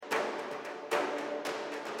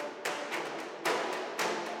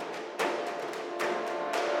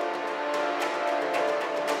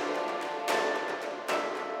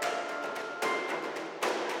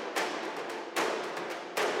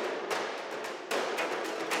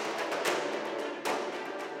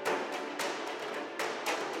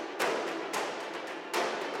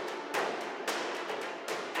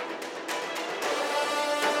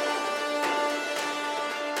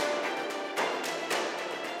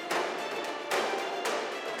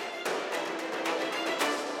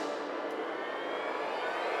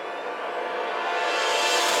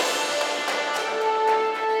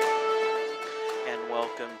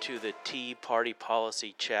Tea Party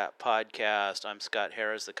Policy Chat podcast. I'm Scott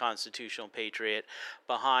Harris, the constitutional patriot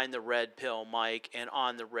behind the red pill mic and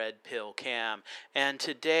on the red pill cam. And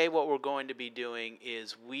today what we're going to be doing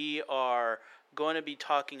is we are going to be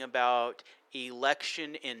talking about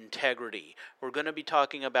election integrity. We're going to be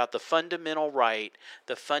talking about the fundamental right,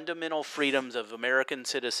 the fundamental freedoms of American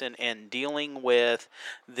citizen, and dealing with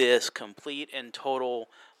this complete and total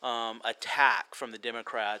attack from the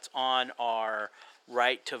Democrats on our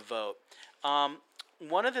right to vote.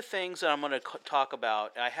 One of the things that I'm going to talk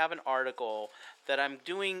about, I have an article that I'm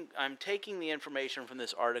taking the information from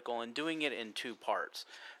this article and doing it in two parts.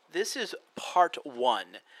 This is part one.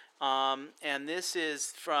 And this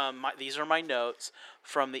is these are my notes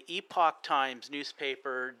from the Epoch Times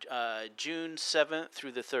newspaper, June 7th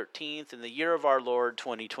through the 13th in the year of our Lord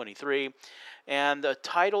 2023. And the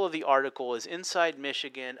title of the article is Inside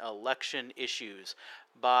Michigan Election Issues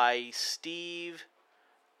by Steve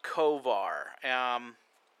Kovar.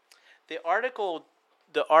 The article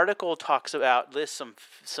lists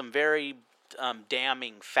some very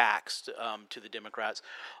damning facts to the Democrats.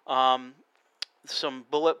 Some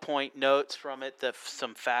bullet point notes from it,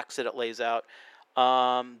 some facts that it lays out.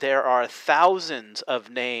 There are thousands of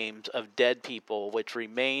names of dead people which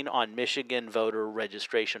remain on Michigan voter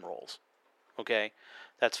registration rolls. Okay,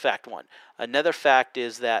 that's fact one. Another fact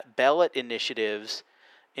is that ballot initiatives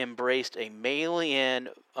embraced mail-in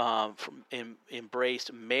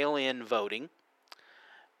voting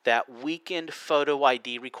that weakened photo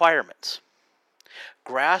ID requirements.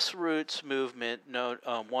 Grassroots movement,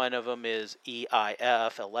 one of them is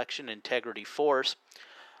EIF, Election Integrity Force,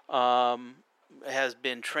 has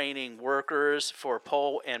been training workers for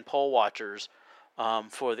poll watchers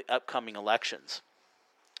for the upcoming elections.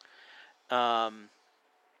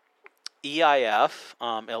 EIF,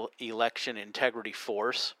 Election Integrity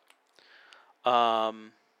Force,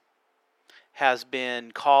 has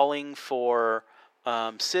been calling for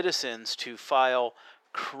citizens to file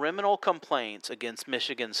criminal complaints against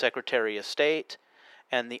Michigan Secretary of State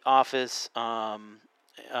and the office and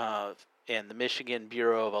the Michigan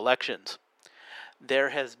Bureau of Elections. There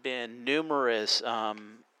has been numerous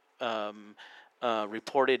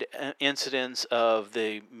reported incidents of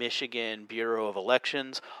the Michigan Bureau of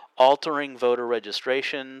Elections altering voter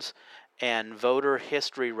registrations and voter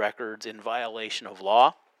history records in violation of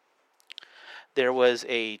law. There was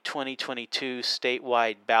a 2022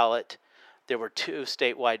 statewide ballot. There were two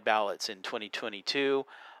statewide ballots in 2022,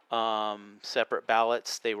 separate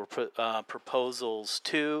ballots. They were proposals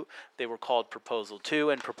 2. They were called Proposal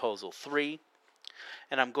 2 and Proposal 3.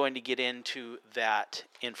 And I'm going to get into that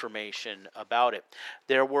information about it.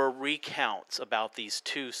 There were recounts about these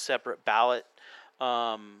two separate ballot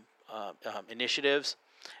initiatives.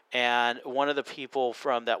 And one of the people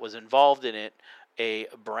that was involved in it, a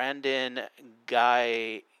Brandon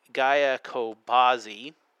Giacobazi,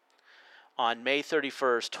 on May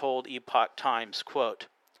 31st told Epoch Times, quote,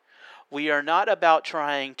 "We are not about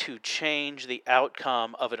trying to change the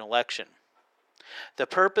outcome of an election. The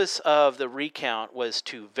purpose of the recount was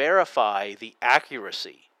to verify the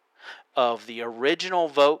accuracy of the original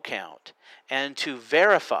vote count and to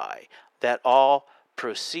verify that all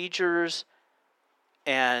procedures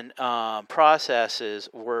and processes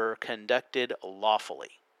were conducted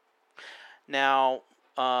lawfully." Now,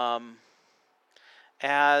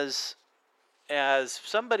 as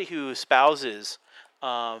somebody who espouses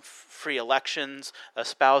free elections,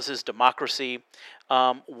 espouses democracy,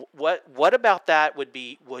 what about that would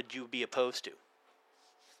you be opposed to?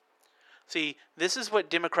 See, this is what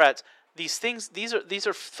Democrats. These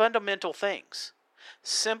are fundamental things,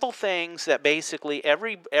 simple things that basically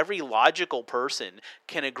every logical person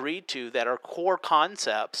can agree to, that are core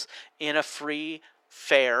concepts in a free,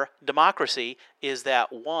 fair democracy. Is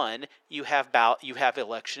that one, you have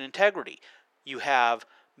election integrity. You have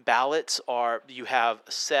ballots, you have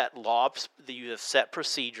set laws, you have set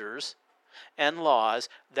procedures and laws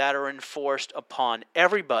that are enforced upon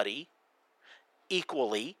everybody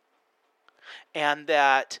equally, and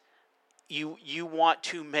that you want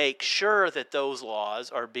to make sure that those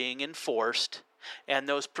laws are being enforced and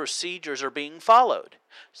those procedures are being followed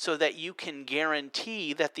so that you can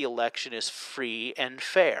guarantee that the election is free and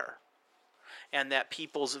fair, and that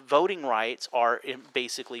people's voting rights are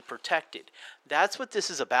basically protected. That's what this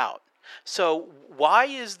is about. So why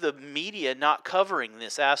is the media not covering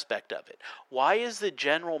this aspect of it? Why is the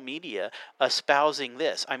general media espousing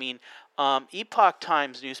this? I mean, Epoch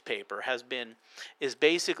Times newspaper is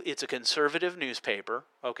basically, it's a conservative newspaper.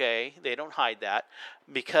 Okay, they don't hide that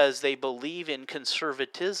because they believe in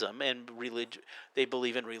conservatism and religion. They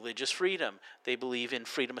believe in religious freedom. They believe in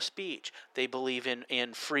freedom of speech. They believe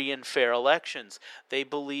in free and fair elections. They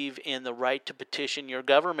believe in the right to petition your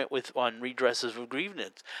government on redresses of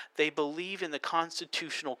grievance. They believe in the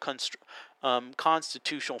constitutional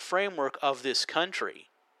framework of this country.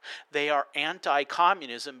 They are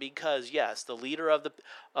anti-communism because, yes, the leader of the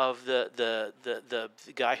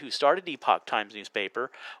guy who started Epoch Times newspaper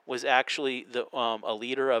was actually a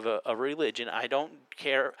leader of a religion. I don't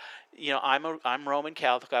care. I'm Roman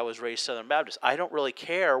Catholic. I was raised Southern Baptist. I don't really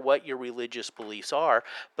care what your religious beliefs are,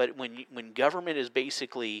 but when government is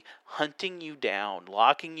basically hunting you down,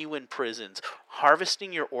 locking you in prisons,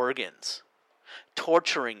 harvesting your organs,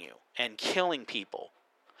 torturing you, and killing people,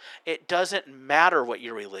 it doesn't matter what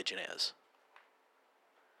your religion is.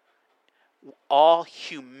 All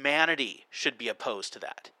humanity should be opposed to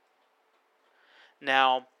that.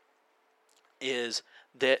 Now, is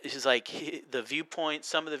like the viewpoint,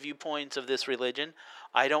 some of the viewpoints of this religion,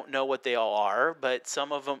 I don't know what they all are, but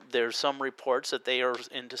some of them, there's some reports that they are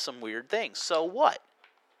into some weird things. So what?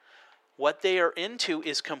 What they are into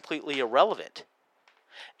is completely irrelevant.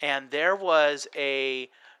 And there was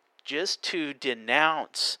just to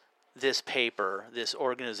denounce this paper, this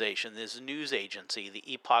organization, this news agency, the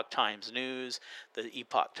Epoch Times News, the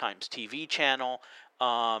Epoch Times TV channel,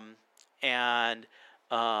 and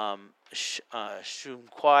Shun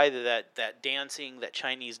Kwai, that dancing, that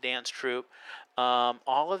Chinese dance troupe,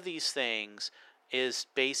 all of these things is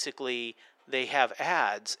basically, they have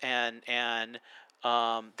ads, and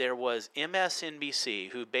there was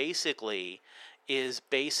MSNBC, who is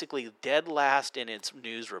basically dead last in its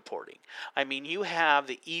news reporting. I mean, you have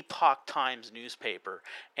the Epoch Times newspaper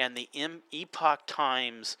and the Epoch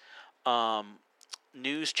Times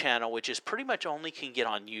news channel, which is pretty much only can get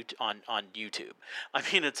on YouTube. I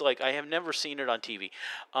mean, it's like, I have never seen it on TV.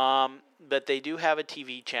 But they do have a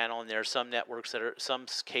TV channel, and there are some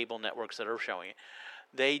cable networks that are showing it.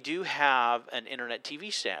 They do have an internet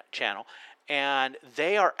TV channel, and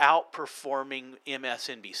they are outperforming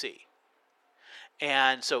MSNBC.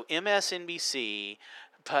 And so MSNBC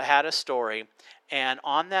had a story, and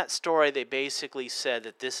on that story they basically said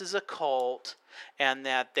that this is a cult, and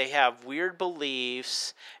that they have weird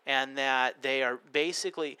beliefs, and that they are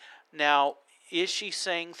basically... Now, is she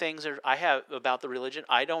saying things that I have about the religion?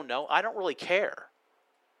 I don't know. I don't really care.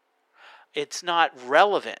 It's not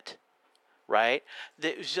relevant. Right?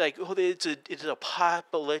 It's like, it's a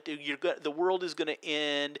apocalyptic. The world is going to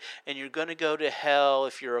end, and you're going to go to hell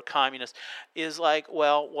if you're a communist. Is like,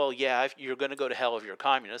 well, yeah, if you're going to go to hell if you're a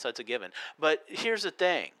communist, that's a given. But here's the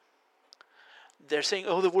thing: they're saying,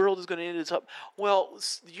 the world is going to end. It's up. Well,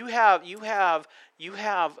 you have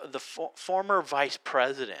the former vice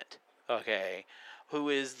president, okay, who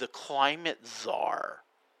is the climate czar.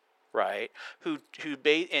 Right?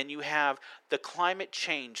 And you have the climate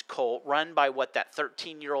change cult run by that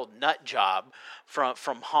 13-year-old nut job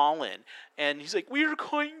from Holland, and he's like, we're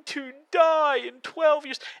going to die in 12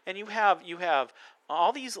 years, and you have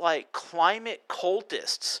all these like climate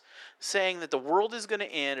cultists saying that the world is going to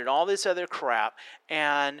end and all this other crap,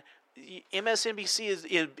 and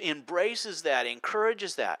MSNBC embraces that,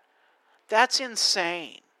 encourages that. That's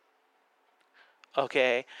insane.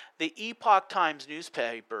 Okay, the Epoch Times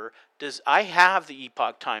newspaper I have the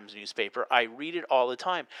Epoch Times newspaper. I read it all the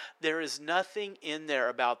time. There is nothing in there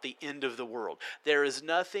about the end of the world. There is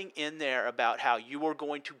nothing in there about how you are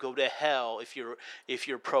going to go to hell if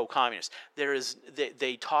you're pro-communist.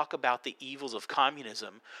 They talk about the evils of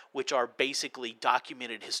communism, which are basically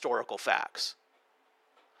documented historical facts.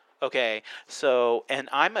 Okay, so, and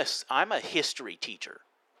I'm a history teacher.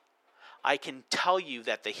 I can tell you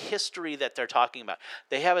that the history that they're talking about,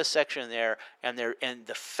 they have a section there, and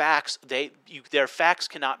the facts, their facts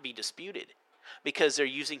cannot be disputed, because they're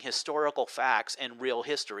using historical facts and real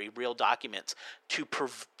history, real documents to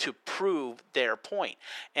prove their point.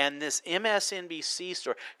 And this MSNBC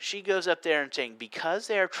story, she goes up there and saying, because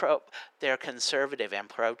they're conservative and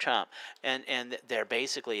pro-Trump, and they're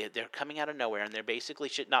coming out of nowhere, and they basically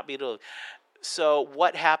should not be able to. So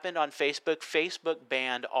what happened on Facebook? Facebook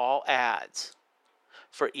banned all ads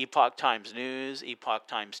for Epoch Times News, Epoch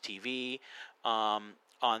Times TV on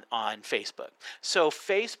Facebook. So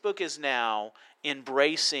Facebook is now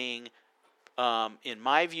embracing, in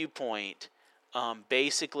my viewpoint,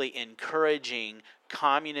 basically encouraging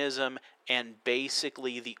communism and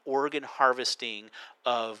basically the organ harvesting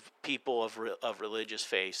of people of religious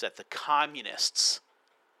faith that the communists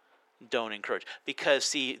don't encourage, because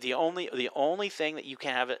see, the only thing that you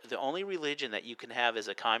can have, the only religion that you can have as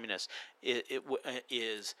a communist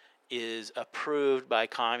is approved by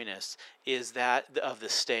communists, is that of the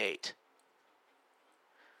state.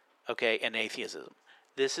 Okay, and atheism.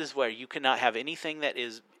 This is where you cannot have anything that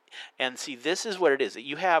is. And see, this is what it is.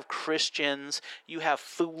 You have Christians, you have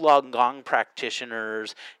Falun Gong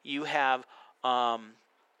practitioners, you have and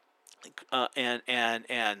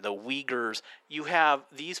the Uyghurs. You have,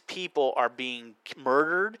 these people are being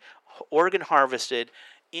murdered, organ harvested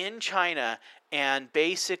in China, and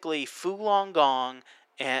basically Falun Gong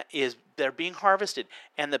they're being harvested.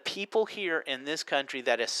 And the people here in this country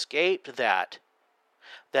that escaped that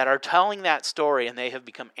are telling that story, and they have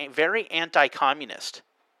become very anti-communist.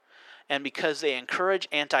 And because they encourage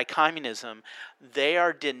anti-communism, they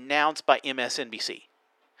are denounced by MSNBC.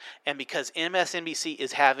 And because MSNBC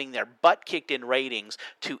is having their butt kicked in ratings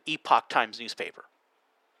to Epoch Times newspaper.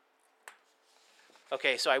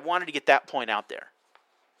 Okay, so I wanted to get that point out there.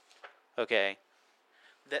 Okay,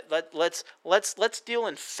 let's deal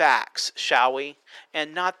in facts, shall we?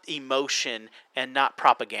 And not emotion and not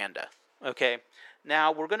propaganda. Okay,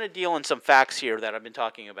 now we're going to deal in some facts here that I've been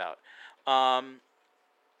talking about. Now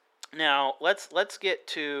let's get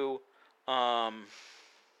to.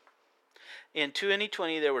 In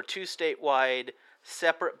 2020, there were 2 statewide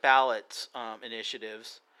separate ballots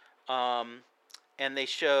initiatives, and they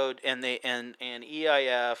showed, and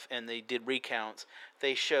EIF, and they did recounts.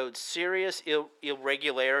 They showed serious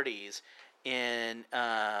irregularities in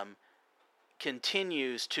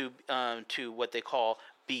continues to what they call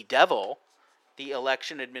bedevil the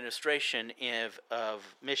election administration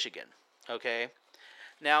of Michigan. Okay.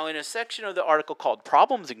 Now, in a section of the article called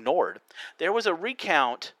 "Problems Ignored," there was a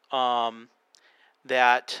recount that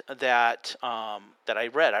I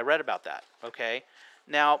read. I read about that. Okay.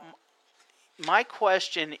 Now, my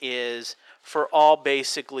question is for all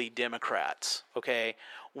basically Democrats. Okay.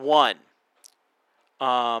 One,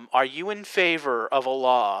 are you in favor of a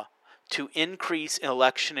law to increase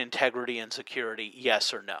election integrity and security?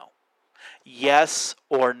 Yes or no? Yes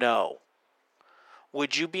or no?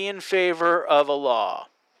 Would you be in favor of a law,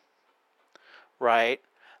 right,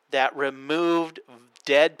 that removed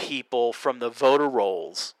dead people from the voter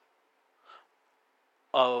rolls,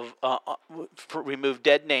 remove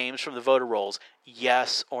dead names from the voter rolls?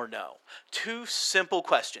 Yes or no? 2 simple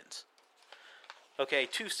questions. Okay,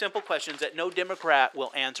 2 simple questions that no Democrat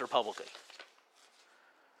will answer publicly.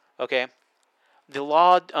 Okay, the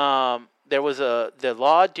law. The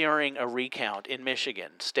law during a recount in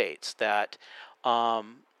Michigan states that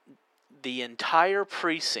the entire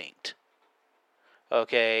precinct,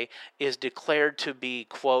 okay, is declared to be,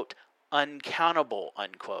 quote, uncountable,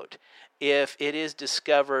 unquote, if it is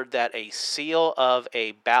discovered that a seal of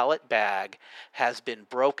a ballot bag has been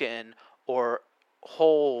broken, or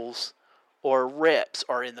holes or rips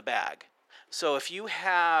are in the bag. So if you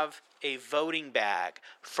have a voting bag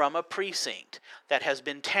from a precinct that has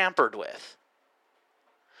been tampered with,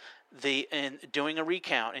 in doing a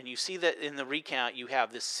recount, and you see that in the recount you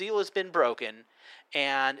have the seal has been broken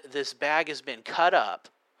and this bag has been cut up,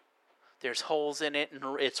 there's holes in it and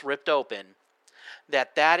it's ripped open,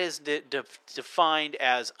 that is defined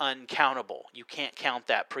as uncountable. You can't count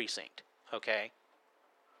that precinct. Okay,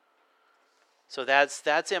 so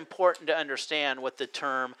that's important to understand what the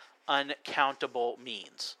term uncountable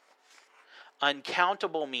means.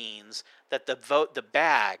 Uncountable means that the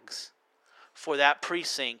bags for that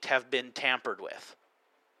precinct have been tampered with,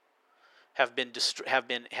 have been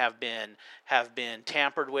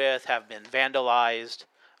tampered with, have been vandalized.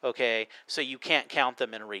 Okay, so you can't count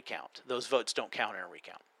them in a recount. Those votes don't count in a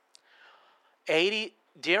recount.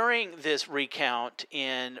 During this recount,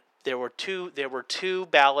 there were two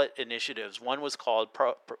ballot initiatives. One was called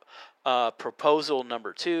Proposal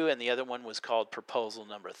Number 2, and the other one was called Proposal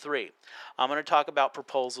Number 3. I'm going to talk about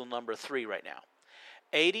Proposal Number 3 right now.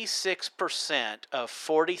 86% of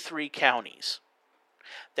 43 counties,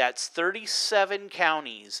 that's 37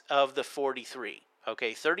 counties of the 43,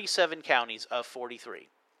 okay, 37 counties of 43,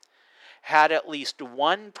 had at least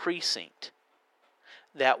one precinct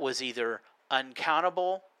that was either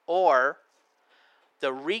uncountable or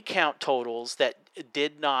the recount totals that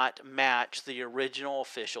did not match the original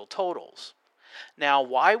official totals. Now,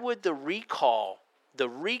 why would the recount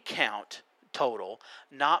total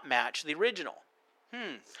not match the original?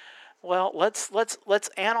 Well, let's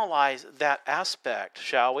analyze that aspect,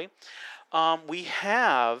 shall we? We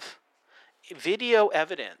have video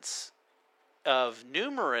evidence of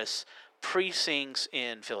numerous precincts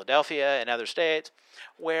in Philadelphia and other states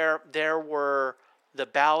where the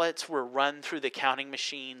ballots were run through the counting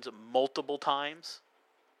machines multiple times.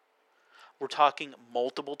 We're talking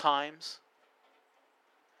multiple times.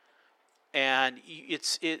 And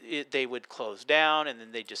they would close down, and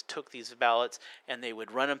then they just took these ballots and they would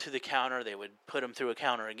run them through the counter. They would put them through a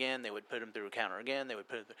counter again. They would put them through a counter again. They would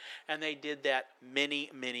put them through, and they did that many,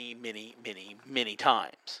 many, many, many, many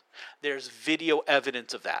times. There's video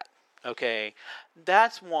evidence of that. Okay,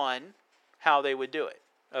 that's one how they would do it.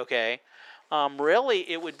 Okay, really,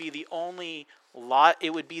 it would be the only lot.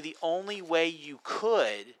 It would be the only way you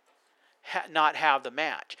could not have the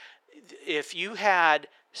match if you had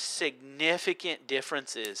significant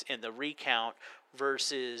differences in the recount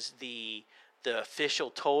versus the official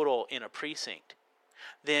total in a precinct,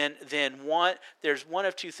 then there's one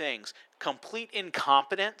of two things: complete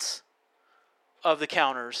incompetence of the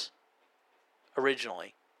counters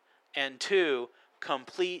originally, and two,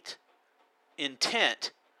 complete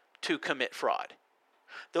intent to commit fraud.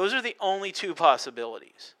 Those are the only two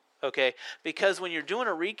possibilities. Okay, because when you're doing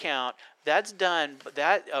a recount,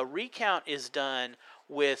 a recount is done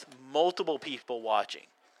with multiple people watching.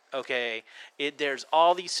 Okay, there's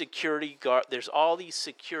all these security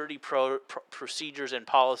procedures and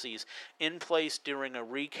policies in place during a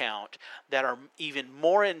recount that are even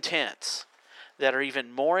more intense. Than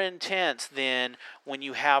when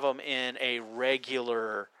you have them in a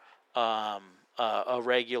regular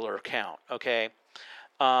count. Okay.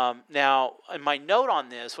 Now, in my note on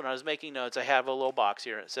this, when I was making notes, I have a little box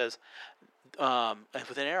here. It says,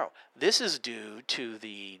 with an arrow, this is due to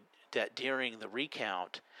that during the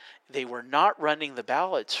recount, they were not running the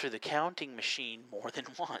ballots through the counting machine more than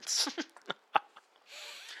once.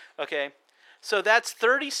 Okay, so that's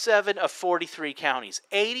 37 of 43 counties.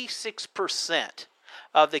 86%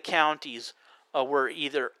 of the counties were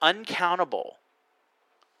either uncountable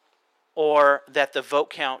or that the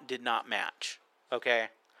vote count did not match. Okay,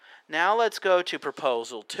 now let's go to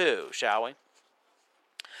Proposal 2, shall we?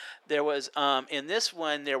 There was, in this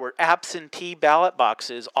one, there were absentee ballot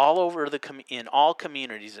boxes all over in all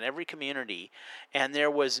communities, in every community, and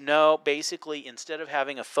there was basically, instead of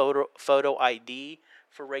having a photo ID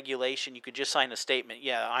for regulation, you could just sign a statement,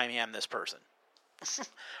 yeah, I am this person,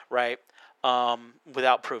 right,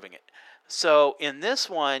 without proving it. So in this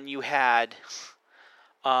one, you had...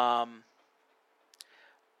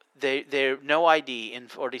 There no ID in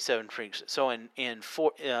 47 precincts. So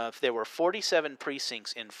there were 47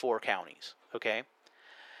 precincts in 4 counties. Okay,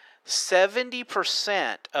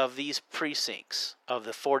 70% of these precincts of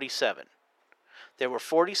the 47, there were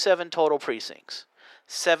 47 total precincts.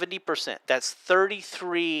 70%, that's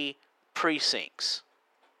 33 precincts.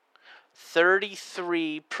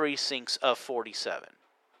 33 precincts of 47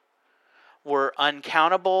 were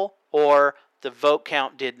uncountable or the vote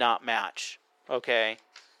count did not match. Okay.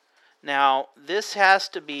 Now, this has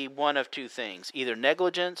to be one of two things, either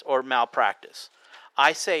negligence or malpractice.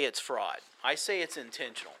 I say it's fraud. I say it's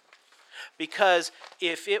intentional. Because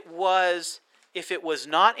if it was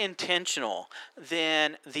not intentional,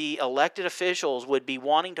 then the elected officials would be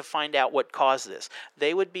wanting to find out what caused this.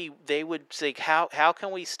 They would say, how can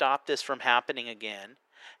we stop this from happening again?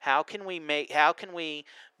 How can we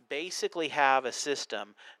basically have a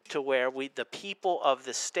system to where the people of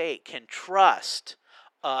the state can trust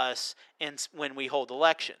us when we hold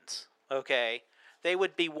elections? Okay, they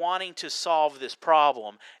would be wanting to solve this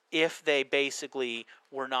problem if they basically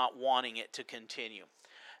were not wanting it to continue.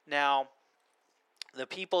 Now, the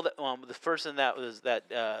people that the person that was that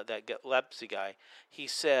Gillespie guy, he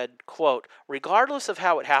said, quote, regardless of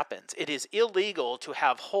how it happens, it is illegal to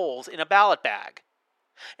have holes in a ballot bag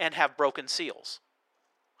and have broken seals.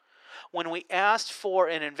 When we asked for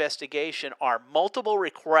an investigation, our multiple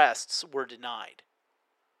requests were denied.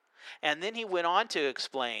 And then he went on to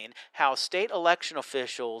explain how state election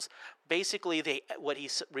officials basically what he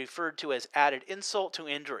referred to as added insult to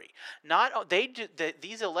injury.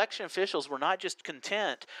 These election officials were not just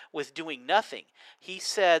content with doing nothing. He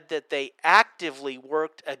said that they actively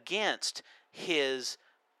worked against his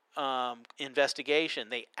investigation.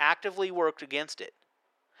 They actively worked against it.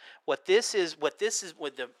 What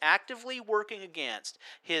them actively working against,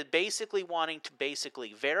 his basically wanting to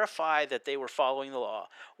basically verify that they were following the law,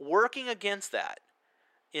 working against that,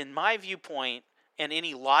 in my viewpoint, and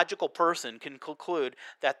any logical person can conclude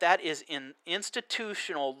that is in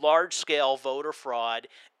institutional large-scale voter fraud,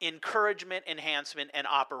 encouragement, enhancement, and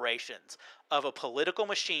operations of a political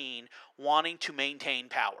machine wanting to maintain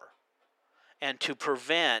power and to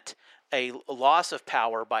prevent a loss of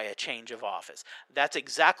power by a change of office. That's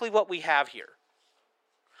exactly what we have here.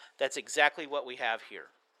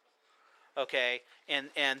 Okay, and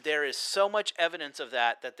there is so much evidence of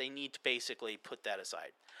that that they need to basically put that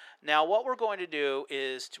aside. Now, what we're going to do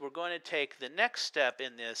is we're going to take the next step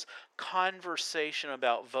in this conversation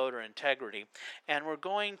about voter integrity, and we're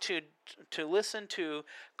going to listen to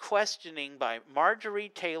questioning by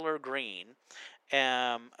Marjorie Taylor Greene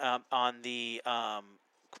on the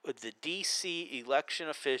D.C. election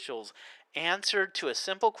officials answered to a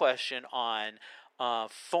simple question on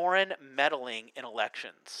foreign meddling in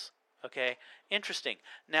elections. Okay, interesting.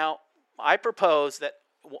 Now, I propose that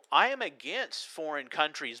I am against foreign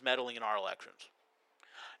countries meddling in our elections.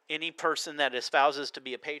 Any person that espouses to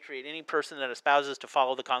be a patriot, any person that espouses to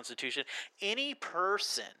follow the Constitution, any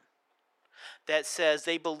person that says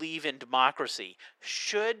they believe in democracy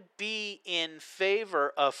should be in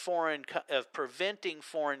favor of preventing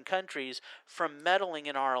foreign countries from meddling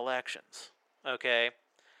in our elections. Okay?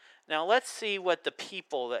 Now let's see what the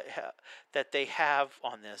people that they have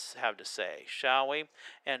on this have to say, shall we?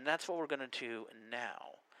 And that's what we're going to do now.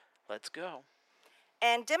 Let's go.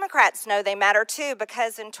 And Democrats know they matter too,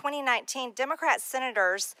 because in 2019, Democrat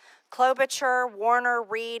Senators Klobuchar, Warner,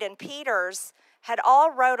 Reid, and Peters had all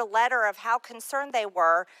wrote a letter of how concerned they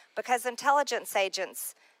were because intelligence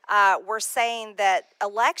agents were saying that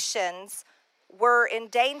elections were in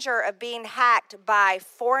danger of being hacked by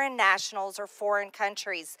foreign nationals or foreign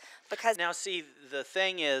countries. Because now, see, the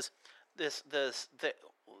thing is,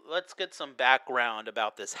 let's get some background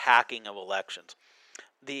about this hacking of elections.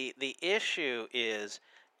 The issue is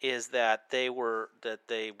that they were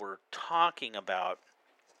talking about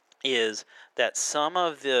is that some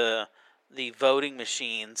of the voting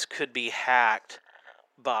machines could be hacked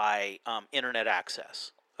by internet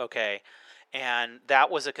access. Okay, and that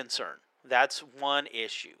was a concern. That's one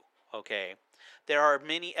issue. Okay, there are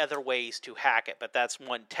many other ways to hack it, but that's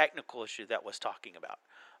one technical issue that was talking about.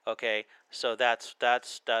 Okay, so that's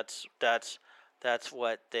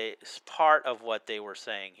what part of what they were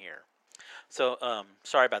saying here. So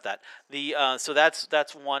sorry about that. So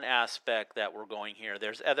that's one aspect that we're going here.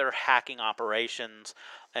 There's other hacking operations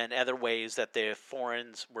and other ways that the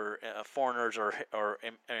foreigners are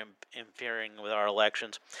interfering with our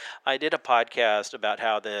elections. I did a podcast about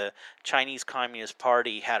how the Chinese Communist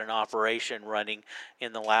Party had an operation running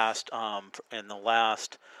in the last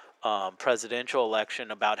presidential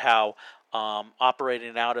election about how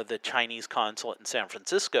operating out of the Chinese consulate in San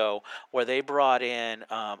Francisco, where they brought in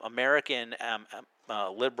American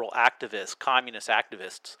liberal activists, communist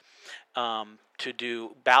activists, to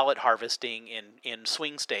do ballot harvesting in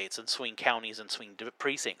swing states and swing counties and swing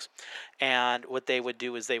precincts. And what they would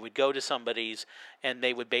do is they would go to somebody's and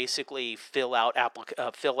they would basically fill out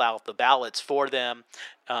the ballots for them.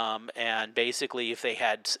 And basically, if they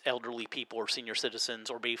had elderly people or senior citizens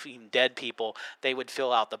or even dead people, they would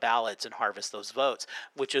fill out the ballots and harvest those votes,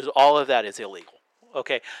 which is all of that is illegal.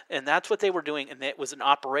 Okay, and that's what they were doing, and it was an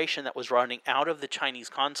operation that was running out of the Chinese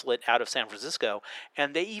consulate out of San Francisco,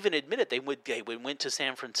 and they even admitted they went to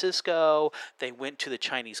San Francisco, they went to the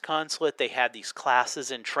Chinese consulate, they had these classes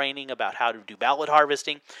and training about how to do ballot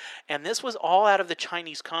harvesting, and this was all out of the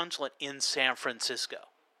Chinese consulate in San Francisco.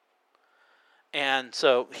 And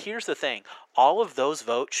so here's the thing, all of those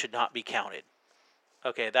votes should not be counted.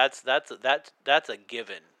 Okay, that's a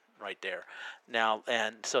given right there. Now,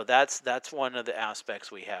 and so that's one of the aspects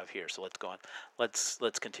we have here. So let's go on. Let's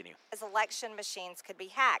continue. As election machines could be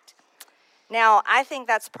hacked. Now, I think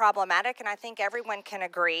that's problematic, and I think everyone can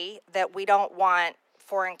agree that we don't want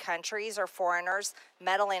foreign countries or foreigners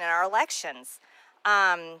meddling in our elections.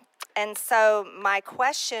 And so my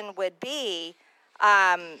question would be,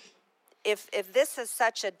 if this is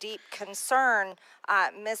such a deep concern,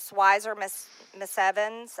 Ms. Weiser, Ms.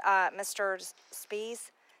 Evans, Mr.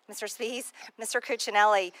 Spies, Mr.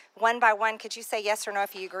 Cuccinelli, one by one, could you say yes or no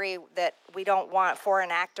if you agree that we don't want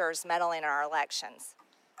foreign actors meddling in our elections?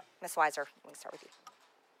 Ms. Weiser, let me start with you.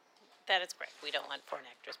 That is correct. We don't want foreign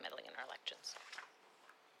actors meddling in our elections.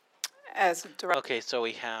 Okay, so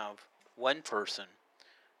we have one person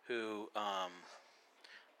who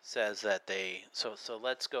says that they. So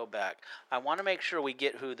let's go back. I want to make sure we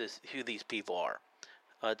get who these people are.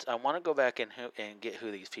 I want to go back and get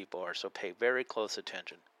who these people are. So pay very close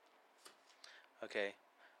attention. Okay,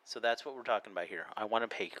 so that's what we're talking about here. I want to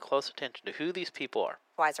pay close attention to who these people are.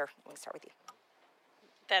 Weiser, let me start with you.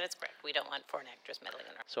 That is correct. We don't want foreign actors meddling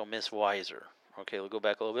in our. So Ms. Weiser. Okay, we'll go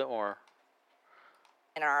back a little bit more.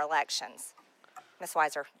 In our elections. Ms.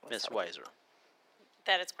 Weiser. Ms. Weiser.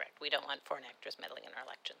 That is correct. We don't want foreign actors meddling in our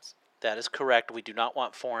elections. That is correct. We do not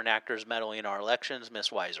want foreign actors meddling in our elections, Ms.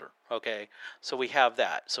 Weiser. Okay, so we have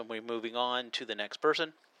that. So we're moving on to the next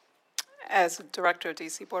person. As Director of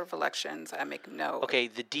DC Board of Elections, I make no. Okay,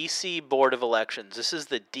 the DC Board of Elections. This is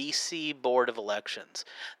the DC Board of Elections.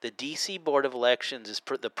 The DC Board of Elections is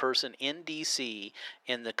the person in DC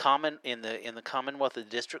in the Commonwealth of the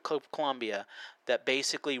District of Columbia that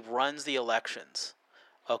basically runs the elections.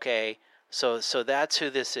 Okay, so that's who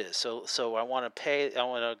this is. So I want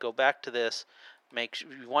to go back to this.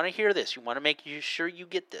 You want to hear this. You want to make sure you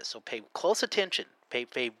get this. So pay close attention.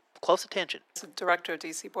 Pay close attention. As Director of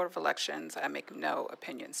DC Board of Elections, I make no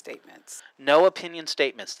opinion statements. No opinion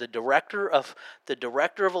statements. The director of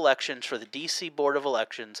elections for the DC Board of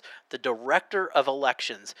Elections, the director of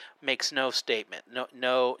elections makes no statement.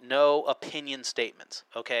 No opinion statements.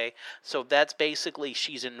 Okay, so that's basically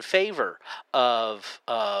she's in favor of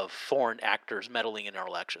foreign actors meddling in our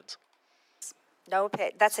elections. No,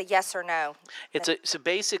 that's a yes or no. So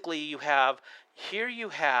basically you have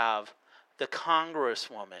the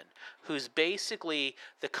congresswoman who's basically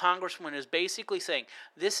saying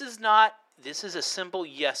this is a simple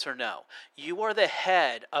yes or no. You are the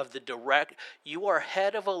head of you are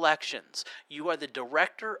head of elections. You are the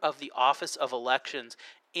director of the Office of Elections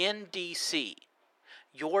in DC.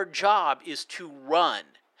 Your job is to run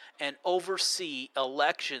and oversee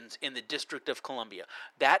elections in the District of Columbia.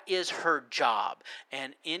 That is her job.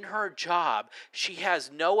 And in her job, she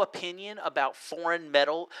has no opinion about foreign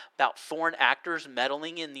actors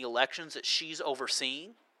meddling in the elections that she's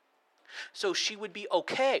overseeing. So she would be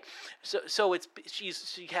okay. So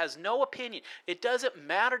she has no opinion. It doesn't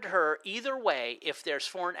matter to her either way if there's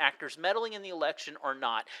foreign actors meddling in the election or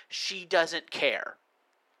not. She doesn't care.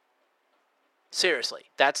 Seriously,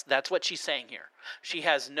 that's what she's saying here. She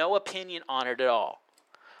has no opinion on it at all.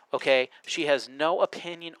 Okay? She has no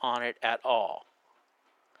opinion on it at all.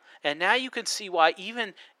 And now you can see why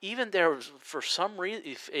even there was, for some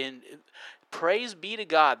reason, praise be to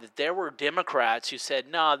God that there were Democrats who said,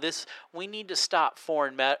 "No, we need to stop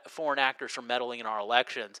foreign actors from meddling in our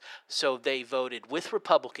elections." So they voted with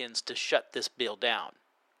Republicans to shut this bill down.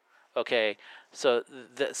 Okay, so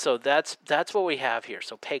that's what we have here.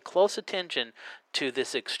 So pay close attention to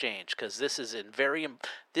this exchange because this is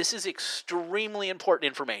extremely important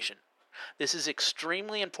information. This is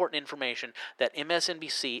extremely important information that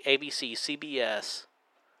MSNBC, ABC, CBS,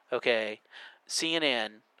 okay,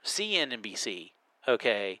 CNN, CNBC,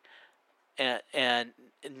 okay, and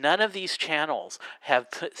none of these channels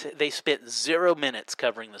they spent 0 minutes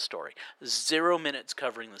covering the story. 0 minutes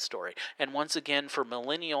covering the story. And once again, for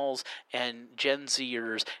millennials and Gen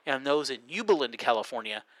Zers and those in Yuba Linda,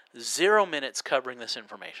 California, 0 minutes covering this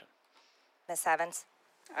information. Ms. Evans?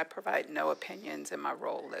 I provide no opinions in my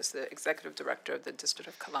role as the Executive Director of the District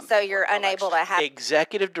of Columbia. So you're unable to have...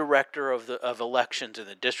 Executive Director of Elections in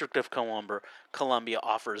the District of Columbia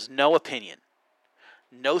offers no opinion.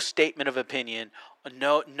 No statement of opinion,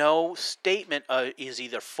 no statement is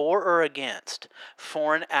either for or against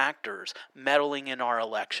foreign actors meddling in our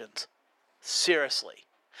elections. Seriously,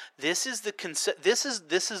 this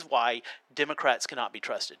is why Democrats cannot be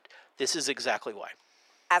trusted. This is exactly why.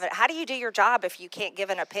 How do you do your job if you can't give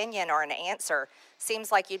an opinion or an answer?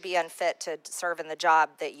 Seems like you'd be unfit to serve in the job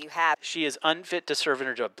that you have. She is unfit to serve in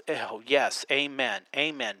her job. Oh yes, amen,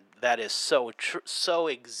 amen. That is so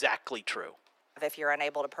exactly true. If you're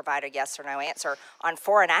unable to provide a yes or no answer on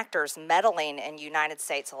foreign actors meddling in United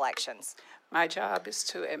States elections. My job is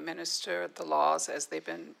to administer the laws as they've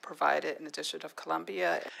been provided in the District of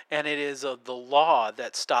Columbia. And it is the law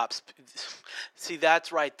that stops. See,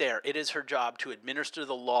 that's right there. It is her job to administer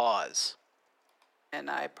the laws. And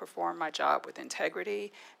I perform my job with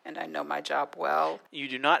integrity, and I know my job well. You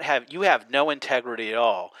have no integrity at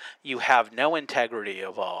all. You have no integrity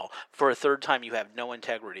at all. For a third time, you have no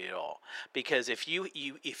integrity at all. Because if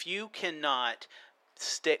you cannot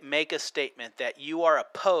make a statement that you are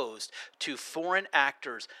opposed to foreign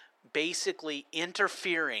actors basically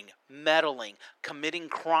interfering, meddling, committing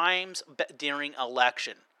crimes during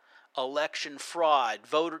election fraud,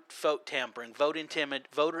 vote tampering,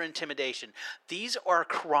 voter intimidation. These are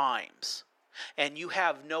crimes. And you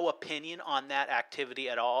have no opinion on that activity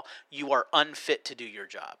at all. You are unfit to do your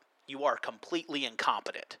job. You are completely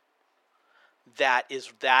incompetent. That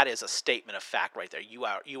is a statement of fact right there. You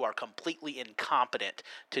are completely incompetent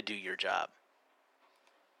to do your job.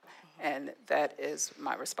 And that is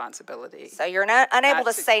my responsibility. So you're unable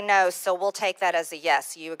to say no, so we'll take that as a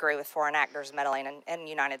yes. You agree with foreign actors meddling in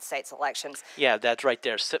United States elections. Yeah, that's right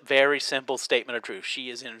there. Very simple statement of truth. She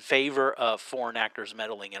is in favor of foreign actors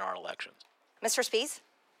meddling in our elections. Mr. Spies?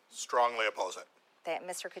 Strongly oppose it.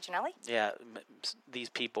 Mr. Cuccinelli? Yeah, these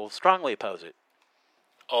people strongly oppose it.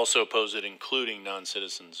 Also oppose it, including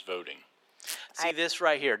non-citizens voting. See this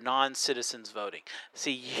right here, non-citizens voting.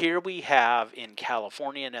 See, here we have in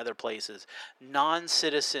California and other places,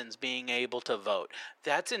 non-citizens being able to vote.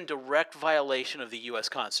 That's in direct violation of the U.S.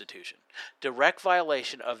 Constitution. Direct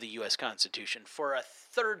violation of the U.S. Constitution. For a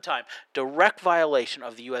third time, direct violation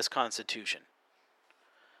of the U.S. Constitution.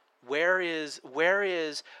 Where is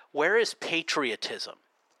patriotism?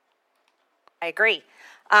 I agree.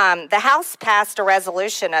 The House passed a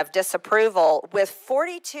resolution of disapproval with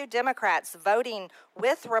 42 Democrats voting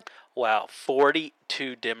with Wow,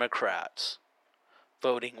 42 Democrats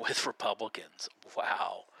voting with Republicans.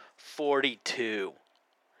 Wow, 42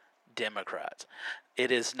 Democrats.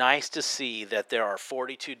 It is nice to see that there are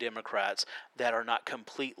 42 Democrats that are not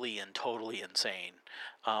completely and totally insane.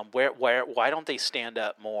 Why don't they stand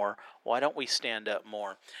up more? Why don't we stand up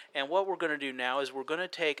more? And what we're going to do now is we're going to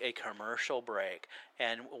take a commercial break,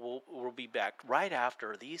 and we'll be back right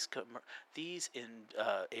after these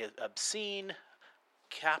obscene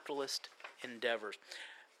capitalist endeavors.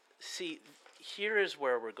 See, here is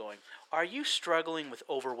where we're going. Are you struggling with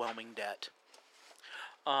overwhelming debt?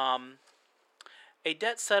 A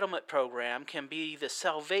debt settlement program can be the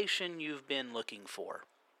salvation you've been looking for.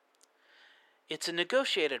 It's a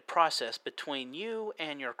negotiated process between you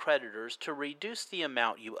and your creditors to reduce the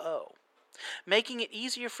amount you owe, making it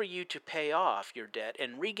easier for you to pay off your debt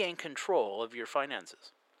and regain control of your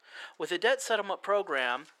finances. With a debt settlement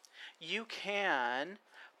program, you can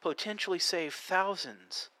potentially save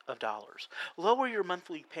thousands of dollars, lower your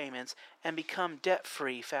monthly payments, and become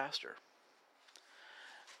debt-free faster.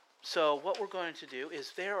 So what we're going to do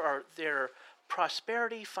is their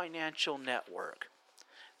Prosperity Financial Network.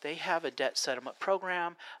 They have a debt settlement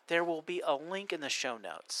program. There will be a link in the show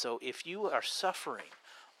notes. So if you are suffering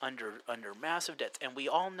under massive debts, and we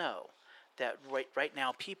all know that right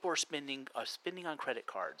now people are spending on credit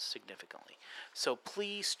cards significantly. So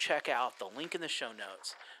please check out the link in the show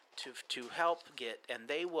notes to help get, and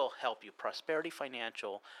they will help you. Prosperity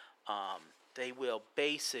Financial, they will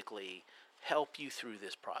basically help you through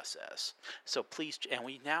this process. So please, and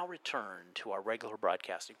we now return to our regular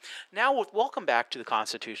broadcasting. Now, welcome back to the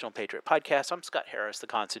Constitutional Patriot Podcast. I'm Scott Harris, the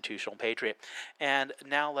Constitutional Patriot, and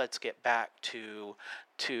now let's get back to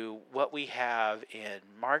what we have in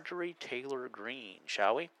Marjorie Taylor Greene,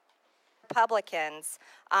 shall we? Republicans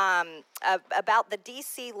about the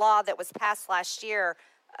D.C. law that was passed last year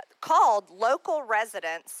called Local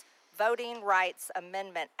Residents Voting Rights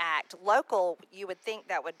Amendment Act. Local, you would think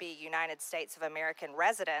that would be United States of American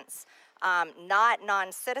residents, not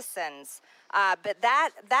non-citizens. But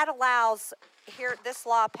that allows, here, this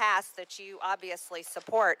law passed that you obviously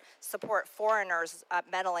support foreigners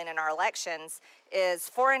meddling in our elections, is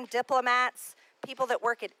foreign diplomats, people that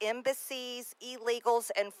work at embassies, illegals,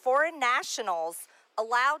 and foreign nationals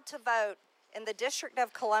allowed to vote in the District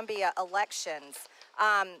of Columbia elections.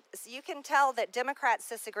 So you can tell that Democrats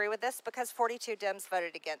disagree with this because 42 Dems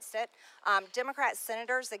voted against it. Democrat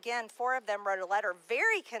senators, again, 4 of them wrote a letter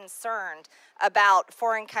very concerned about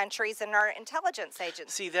foreign countries and our intelligence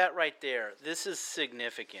agencies. See that right there. This is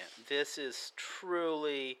significant. This is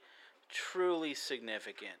truly, truly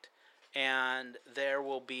significant. And there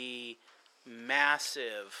will be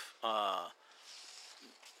massive.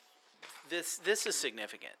 This is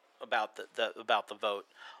significant about the vote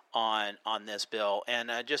on this bill, and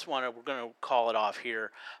we're going to call it off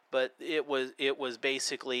here, but it was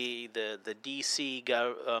basically the DC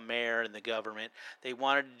mayor and the government. They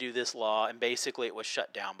wanted to do this law, and basically it was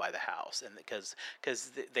shut down by the House, and because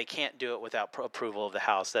they can't do it without approval of the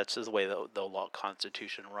House. That's just the way the law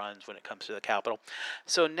Constitution runs when it comes to the Capitol.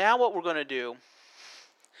 So now what we're going to do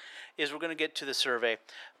is we're going to get to the survey,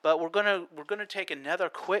 but we're going to take another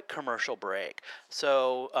quick commercial break.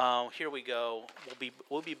 So here we go.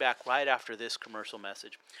 We'll be back right after this commercial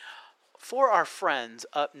message. For our friends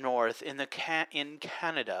up north in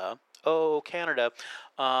Canada, Canada,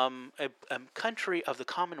 a country of the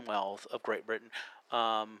Commonwealth of Great Britain.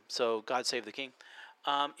 So God save the King.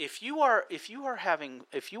 If you are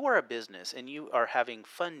a business and you are having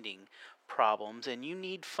funding problems and you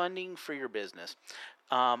need funding for your business,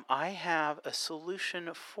 I have a solution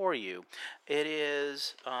for you. It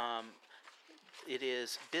is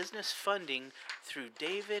business funding through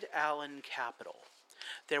David Allen Capital.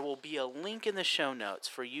 There will be a link in the show notes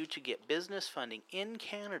for you to get business funding in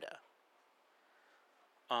Canada.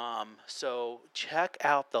 So check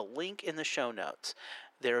out the link in the show notes.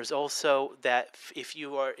 There's also that if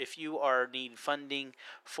you are need funding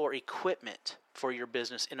for equipment for your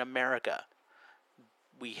business in America,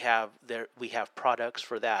 we have products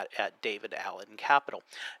for that at David Allen Capital.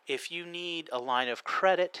 If you need a line of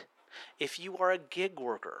credit, if you are a gig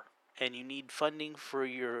worker and you need funding for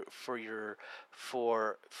your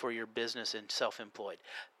business and self-employed,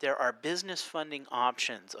 there are business funding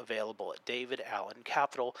options available at David Allen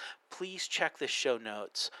Capital. Please check the show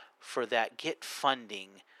notes for that. Get funding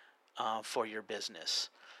for your business.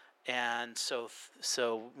 And so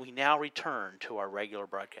we now return to our regular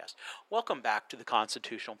broadcast. Welcome back to the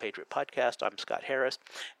Constitutional Patriot Podcast. I'm Scott Harris,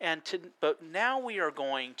 but now we are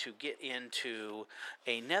going to get into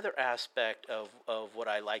another aspect of what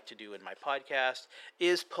I like to do in my podcast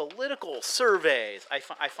is political surveys. I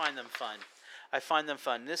find them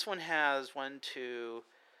fun. This one has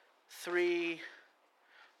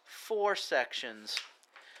 4 sections.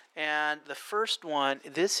 And the first one,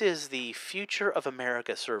 this is the Future of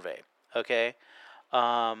America survey, okay?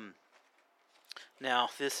 Now,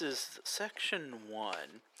 this is Section 1.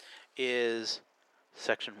 It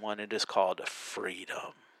is called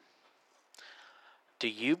Freedom.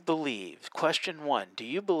 Question 1, do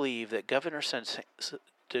you believe that Governor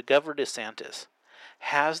DeSantis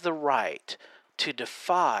has the right to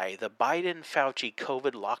defy the Biden-Fauci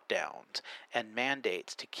COVID lockdowns and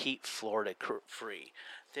mandates to keep Florida free?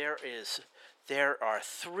 There are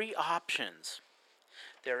 3 options.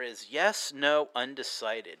 There is yes, no,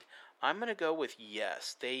 undecided. I'm going to go with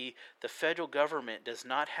yes. The federal government does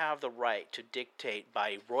not have the right to dictate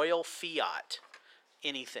by royal fiat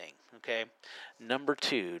anything, okay? Number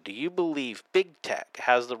 2, do you believe big tech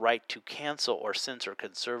has the right to cancel or censor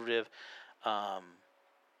conservative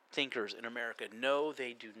thinkers in America? No,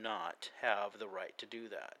 they do not have the right to do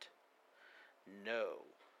that. No.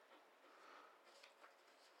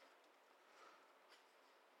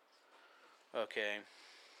 Okay.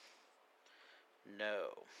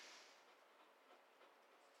 No.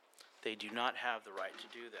 They do not have the right to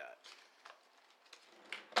do that.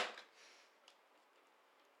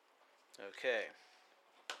 Okay.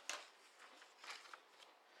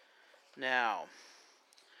 Now,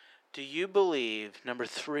 number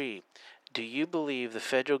 3, do you believe the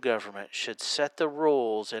federal government should set the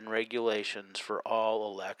rules and regulations for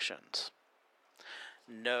all elections?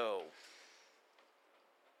 No.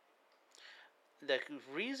 The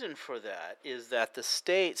reason for that is that the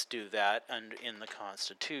states do that in the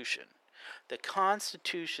Constitution. The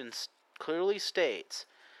Constitution clearly states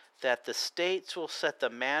that the states will set the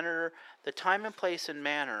time and place and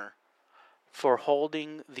manner for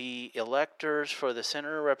holding the electors for the Senate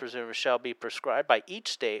or Representatives shall be prescribed by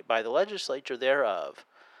each state, by the legislature thereof,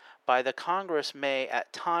 by the Congress may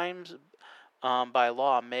at times by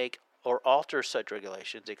law make or alter such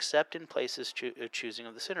regulations, except in places choosing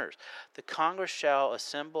of the senators. The Congress shall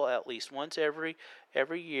assemble at least once every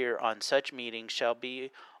year on such meetings shall be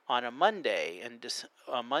on a Monday in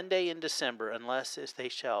December, unless they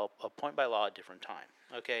shall appoint by law a different time.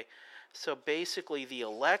 Okay, so basically the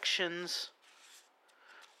elections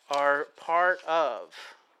are part of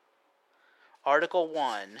Article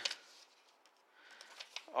 1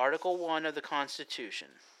 of the Constitution.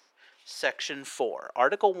 Section 4.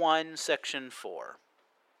 Article 1, Section 4.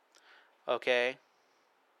 Okay?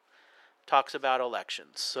 Talks about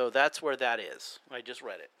elections. So that's where that is. I just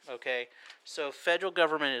read it. Okay? So federal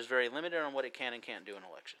government is very limited on what it can and can't do in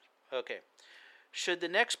elections. Okay. Should the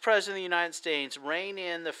next president of the United States rein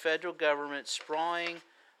in the federal government sprawling,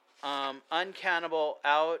 uncountable,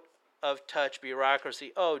 out-of-touch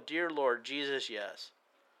bureaucracy? Oh, dear Lord Jesus, yes.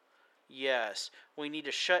 Yes, we need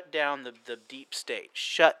to shut down the deep state.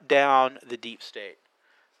 Shut down the deep state.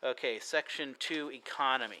 Okay, Section 2,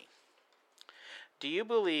 Economy. Do you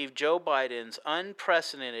believe Joe Biden's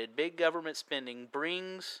unprecedented big government spending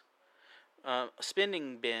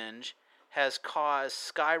spending binge has caused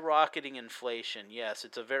skyrocketing inflation? Yes,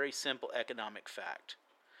 it's a very simple economic fact.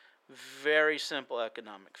 Very simple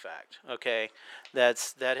economic fact. Okay, that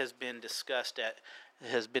has been discussed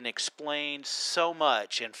has been explained so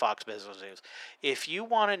much in Fox Business News. If you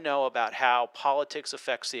want to know about how politics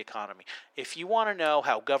affects the economy, if you want to know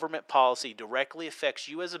how government policy directly affects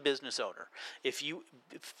you as a business owner,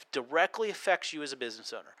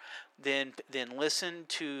 then listen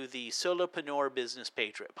to the Solopreneur Business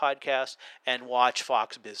Patriot podcast and watch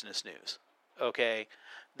Fox Business News. Okay?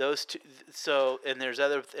 Those two. So, and there's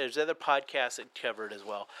other podcasts that cover it as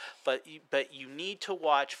well. But you need to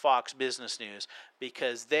watch Fox Business News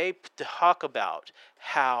because they talk about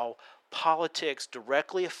how politics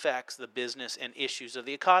directly affects the business and issues of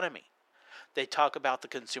the economy. They talk about the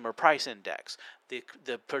consumer price index, the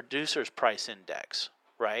producer's price index,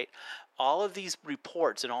 right? All of these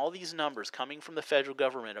reports and all these numbers coming from the federal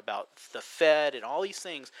government about the Fed and all these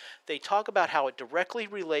things, they talk about how it directly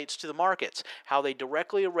relates to the markets, how it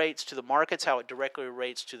directly relates to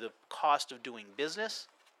the cost of doing business,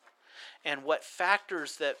 and what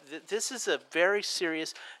factors that this is a very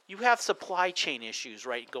serious. You have supply chain issues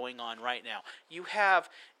going on right now. You have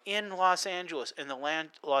in Los Angeles, in the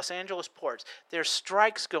Los Angeles ports, there's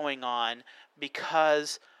strikes going on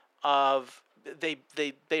because of they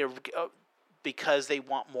are because they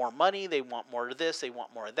want more money, they want more of this, they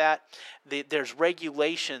want more of that. There's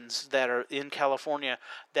regulations that are in California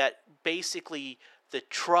that basically the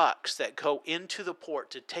trucks that go into the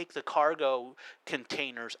port to take the cargo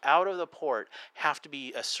containers out of the port have to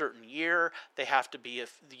be a certain year. They have to be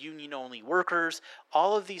union-only workers,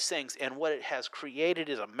 all of these things. And what it has created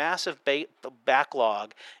is a massive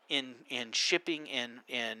backlog in shipping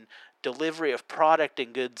and delivery of product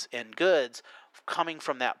and goods coming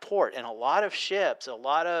from that port. And a lot of ships, a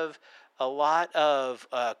lot of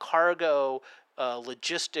cargo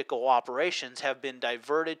logistical operations have been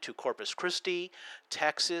diverted to Corpus Christi,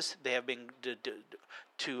 Texas. They have been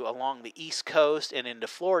to along the East Coast and into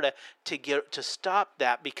Florida to stop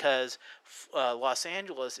that because Los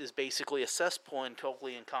Angeles is basically a cesspool and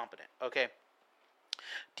totally incompetent. Okay.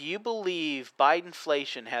 Do you believe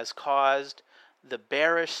Bidenflation has caused the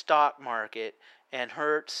bearish stock market and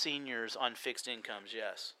hurt seniors on fixed incomes?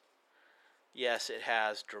 Yes. Yes, it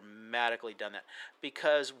has dramatically done that.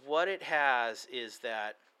 Because what it has is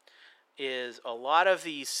a lot of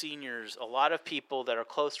these seniors, a lot of people that are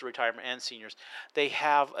close to retirement and seniors, they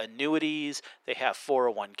have annuities, they have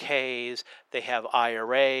 401ks, they have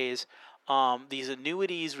IRAs. These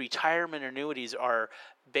annuities, retirement annuities, are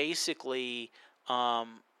basically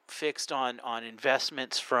fixed on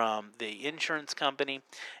investments from the insurance company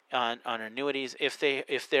on annuities. If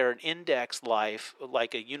they're an index life,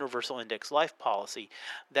 like a universal index life policy,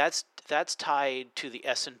 that's tied to the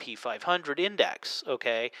S&P 500 index.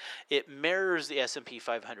 Okay, it mirrors the S&P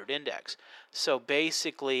 500 index. So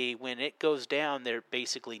basically, when it goes down, there's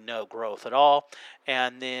basically no growth at all.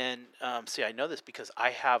 And then, see, I know this because I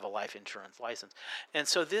have a life insurance license, and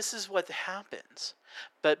so this is what happens.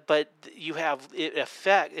 But you have it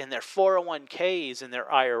affect in their 401ks and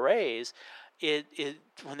their IRAs. It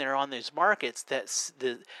when they're on these markets,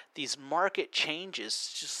 these market changes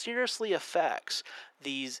seriously affects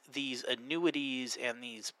these annuities and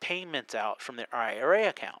these payments out from their IRA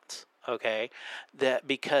accounts. Okay,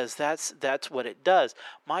 because that's what it does.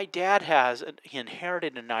 My dad he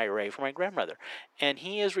inherited an IRA from my grandmother, and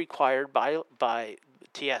he is required by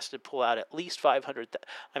TS to pull out at least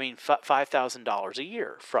 $5,000 a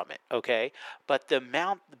year from it. Okay, but the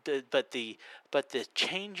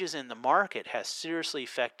changes in the market has seriously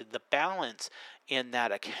affected the balance in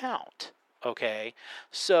that account. Okay,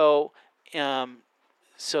 so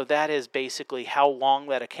that is basically how long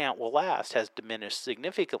that account will last has diminished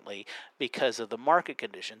significantly because of the market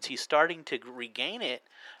conditions. He's starting to regain it,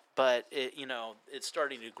 but it's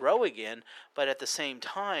starting to grow again. But at the same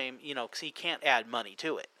time, because he can't add money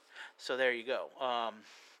to it. So there you go.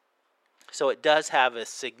 So it does have a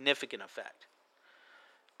significant effect.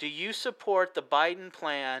 Do you support the Biden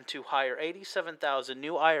plan to hire 87,000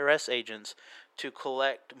 new IRS agents to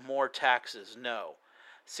collect more taxes? No.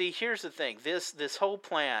 See, here's the thing. This whole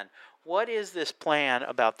plan, what is this plan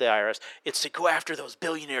about the IRS? It's to go after those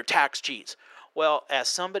billionaire tax cheats. Well, as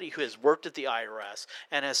somebody who has worked at the IRS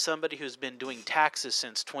and as somebody who's been doing taxes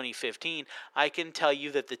since 2015, I can tell you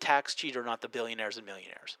that the tax cheats are not the billionaires and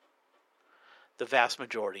millionaires. The vast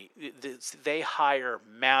majority. They hire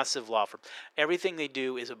massive law firms. Everything they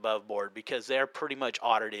do is above board because they're pretty much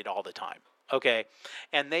audited all the time. Okay,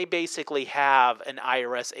 and they basically have an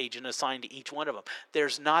IRS agent assigned to each one of them.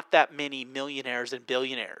 There's not that many millionaires and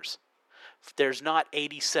billionaires. There's not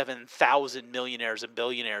 87,000 millionaires and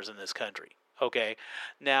billionaires in this country. Okay,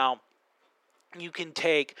 now you can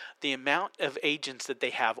take the amount of agents that they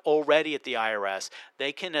have already at the IRS,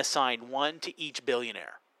 they can assign one to each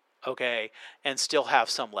billionaire, okay, and still have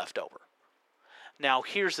some left over. Now,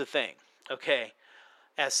 here's the thing, okay.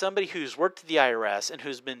 As somebody who's worked at the IRS and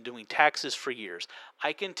who's been doing taxes for years,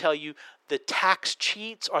 I can tell you the tax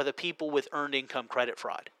cheats are the people with earned income credit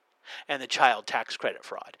fraud and the child tax credit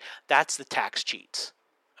fraud. That's the tax cheats.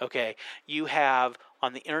 Okay, you have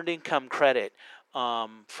on the earned income credit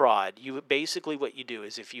fraud, you basically what you do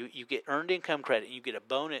is if you get earned income credit, you get a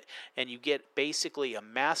bonus, and you get basically a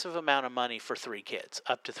massive amount of money for 3 kids,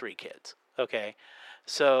 up to 3 kids. Okay,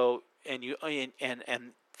 so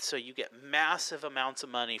so you get massive amounts of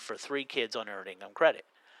money for 3 kids on earned income credit.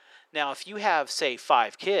 Now, if you have, say,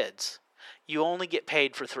 5 kids, you only get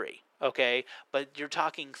paid for 3, okay? But you're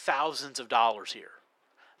talking thousands of dollars here.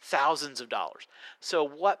 Thousands of dollars. So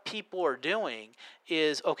what people are doing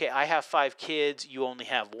is, okay, I have 5 kids, you only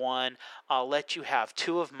have 1. I'll let you have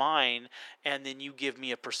 2 of mine, and then you give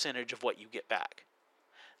me a percentage of what you get back.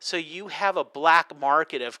 So you have a black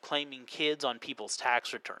market of claiming kids on people's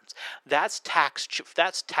tax returns. That's tax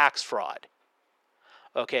fraud.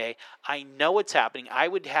 Okay, I know it's happening. I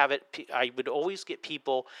would always get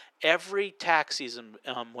people every tax season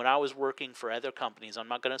when I was working for other companies. I'm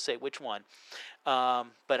not going to say which one,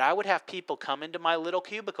 but I would have people come into my little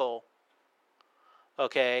cubicle,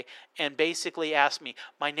 okay, and basically ask me,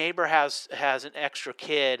 my neighbor has an extra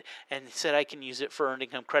kid and said I can use it for earned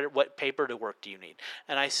income credit. What paper to work do you need?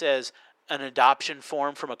 And I says, an adoption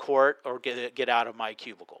form from a court, or get out of my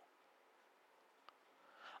cubicle.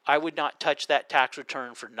 I would not touch that tax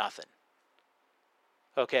return for nothing.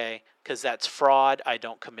 Okay? Because that's fraud. I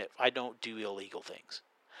don't do illegal things.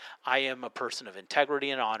 I am a person of integrity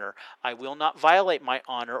and honor. I will not violate my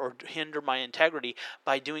honor or hinder my integrity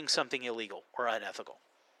by doing something illegal or unethical.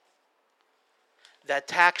 The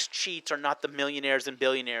tax cheats are not the millionaires and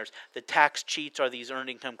billionaires. The tax cheats are these earned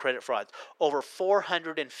income credit frauds. Over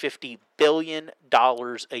 $450 billion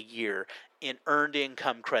a year in earned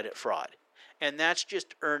income credit fraud. And that's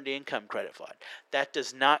just earned income credit fraud. That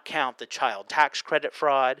does not count the child tax credit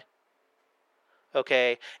fraud,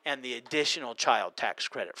 okay, and the additional child tax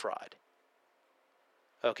credit fraud.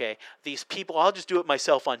 Okay, these people, I'll just do it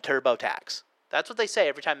myself on TurboTax. That's what they say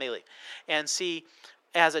every time they leave. And see,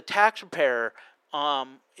 as a tax preparer,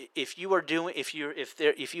 if you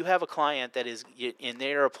have a client that is, and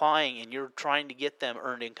they're applying and you're trying to get them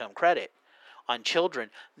earned income credit on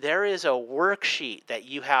children, there is a worksheet that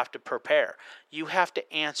you have to prepare. You have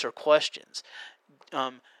to answer questions.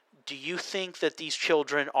 Do you think that these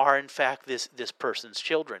children are in fact this person's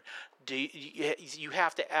children? You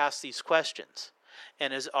have to ask these questions.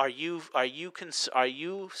 And are you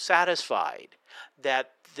satisfied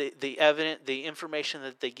that the information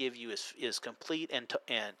that they give you is complete and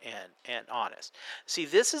honest? See,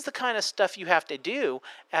 this is the kind of stuff you have to do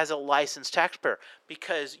as a licensed taxpayer,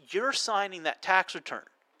 because you're signing that tax return.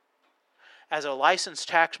 As a licensed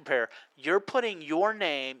tax preparer, you're putting your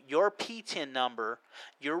name, your PTIN number,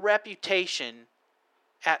 your reputation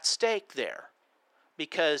at stake there.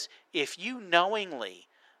 Because if you knowingly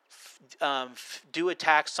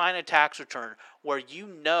sign a tax return where you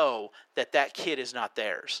know that kid is not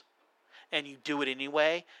theirs, and you do it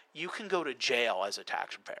anyway, you can go to jail as a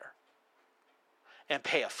tax preparer and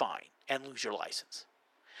pay a fine and lose your license.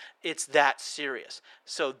 It's that serious.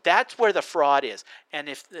 So that's where the fraud is. And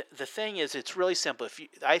if the thing is, it's really simple.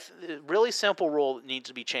 The really simple rule that needs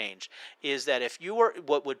to be changed is that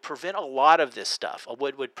what would prevent a lot of this stuff,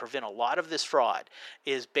 what would prevent a lot of this fraud,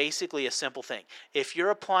 is basically a simple thing. If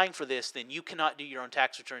you're applying for this, then you cannot do your own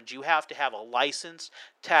tax returns. You have to have a licensed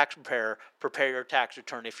tax preparer prepare your tax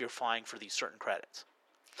return if you're applying for these certain credits.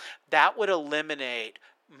 That would eliminate,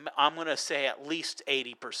 I'm going to say, at least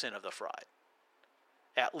 80% of the fraud.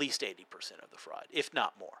 At least 80% of the fraud, if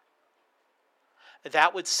not more.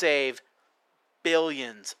 That would save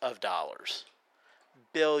billions of dollars.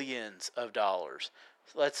 Billions of dollars.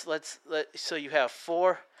 So you have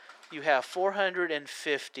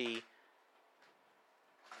 450.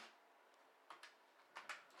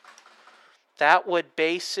 That would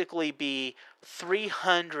basically be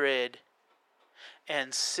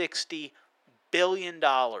 $360 billion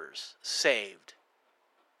saved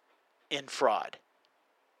in fraud.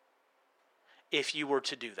 If you were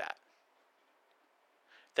to do that.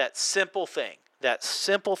 That simple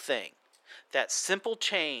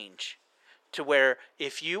change to where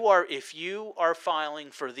if you are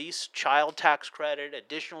filing for these child tax credit,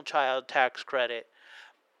 additional child tax credit,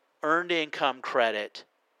 earned income credit,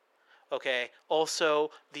 okay,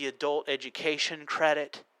 also the adult education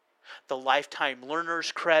credit, the lifetime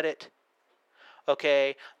learners credit,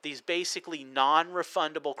 okay, these basically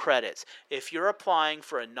non-refundable credits. If you're applying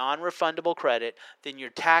for a non-refundable credit, then your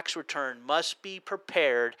tax return must be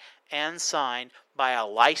prepared and signed by a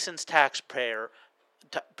licensed tax preparer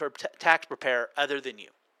other than you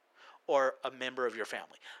or a member of your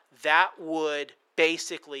family. That would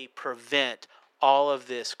basically prevent all of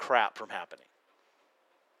this crap from happening.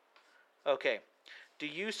 Okay. Do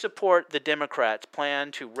you support the Democrats'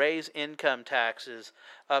 plan to raise income taxes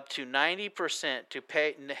up to 90% to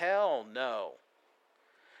pay? Hell no.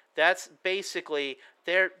 That's basically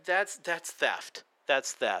that's theft.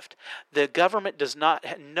 That's theft. The government does not.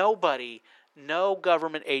 No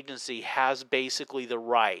government agency has basically the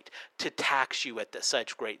right to tax you at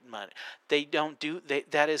such great money. They don't do.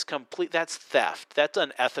 That is complete. That's theft. That's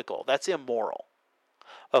unethical. That's immoral.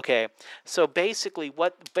 Okay, so basically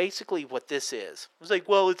what this is, it's like,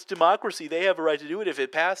 well, it's democracy. They have a right to do it if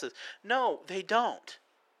it passes. No, they don't.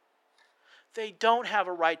 They don't have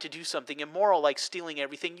a right to do something immoral like stealing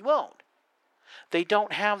everything you own. They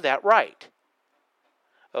don't have that right.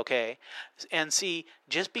 Okay, and see,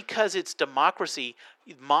 just because it's democracy,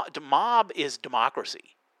 mob is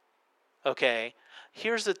democracy. Okay,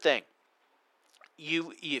 here's the thing.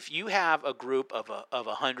 If you have a group of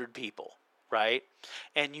 100 people, right,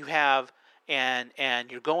 and you have and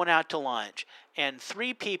you're going out to lunch, and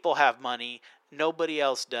 3 people have money, nobody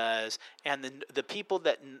else does, and the people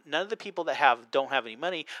that none of the people that don't have any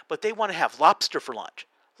money, but they want to have lobster for lunch.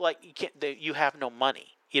 Like you have no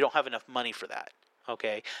money. You don't have enough money for that.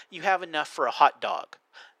 Okay, you have enough for a hot dog,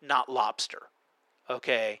 not lobster.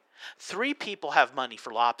 Okay, 3 people have money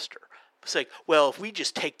for lobster. It's like, well, if we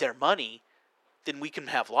just take their money, then we can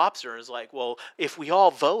have lobster. It's like, well, if we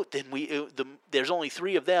all vote, then there's only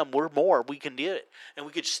 3 of them. We're more. We can do it, and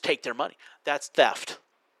we could just take their money. That's theft.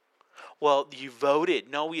 Well, you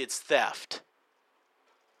voted. No, it's theft.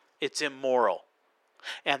 It's immoral,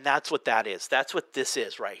 and that's what that is. That's what this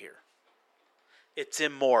is right here. It's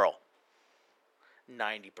immoral.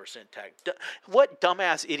 90% tax. What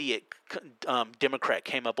dumbass idiot Democrat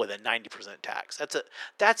came up with a 90% tax?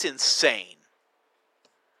 That's insane.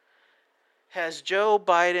 Has Joe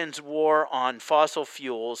Biden's war on fossil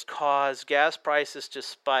fuels caused gas prices to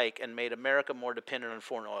spike and made America more dependent on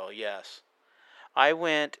foreign oil? Yes. I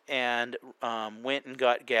went and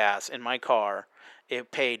got gas in my car.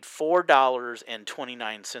 It paid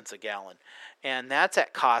 $4.29 a gallon, and that's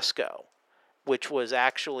at Costco, which was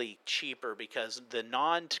actually cheaper because the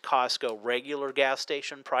non-Costco regular gas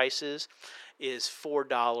station prices is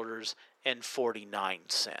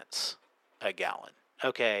 $4.49 a gallon.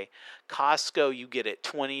 Okay, Costco you get it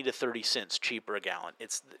 20 to 30 cents cheaper a gallon.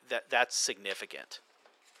 That's significant.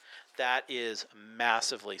 That is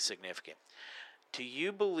massively significant. Do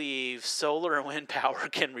you believe solar and wind power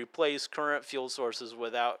can replace current fuel sources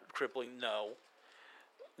without crippling? No.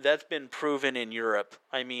 That's been proven in Europe.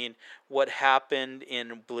 I mean, what happened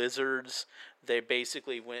in blizzards, they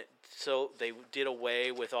basically they did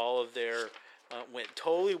away with all of their, went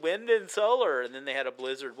totally wind and solar, and then they had a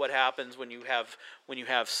blizzard. What happens when you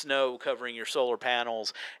have snow covering your solar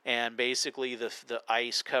panels and basically the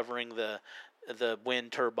ice covering the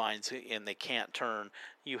wind turbines and they can't turn?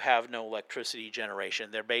 You have no electricity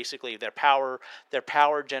generation. They're basically their power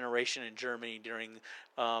generation in Germany during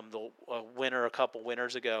the winter a couple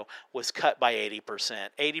winters ago was cut by 80%.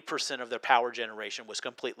 80% of their power generation was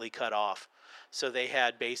completely cut off. So they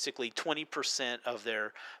had basically 20% of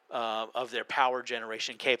their power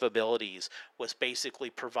generation capabilities was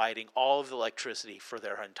basically providing all of the electricity for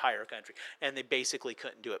their entire country, and they basically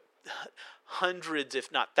couldn't do it. Hundreds,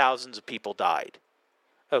 if not thousands, of people died.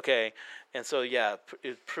 Okay, and so yeah,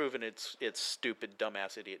 it's proven its stupid,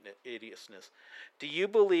 dumbass idiocy. Do you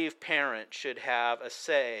believe parents should have a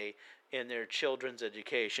say in their children's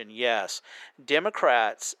education? Yes,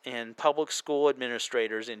 Democrats and public school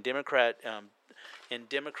administrators in Democrat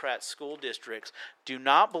school districts do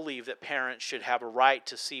not believe that parents should have a right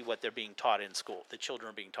to see what they're being taught in school. The children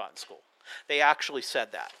are being taught in school. They actually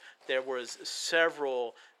said that. There was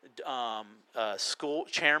several school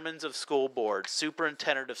chairmen of school boards,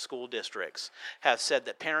 superintendent of school districts have said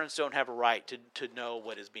that parents don't have a right to know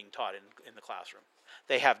what is being taught in the classroom.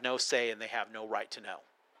 They have no say and they have no right to know.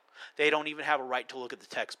 They don't even have a right to look at the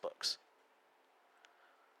textbooks.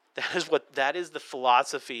 That is the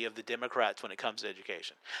philosophy of the Democrats when it comes to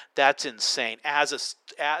education. That's insane. As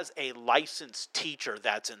a licensed teacher,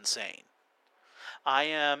 that's insane. I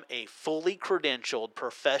am a fully credentialed,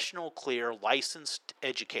 professional, clear, licensed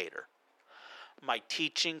educator. My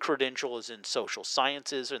teaching credential is in social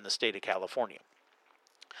sciences in the state of California.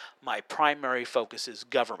 My primary focus is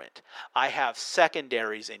government. I have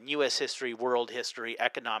secondaries in U.S. history, world history,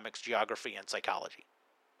 economics, geography, and psychology.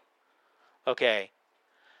 Okay,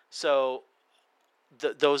 so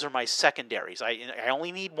those are my secondaries. I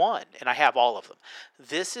only need one, and I have all of them.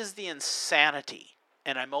 This is the insanity.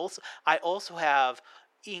 And I also have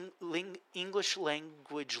English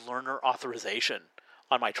language learner authorization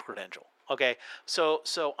on my credential. Okay, so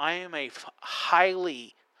I am a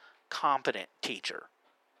highly competent teacher.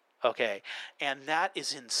 Okay, and that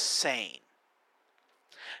is insane.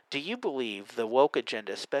 Do you believe the woke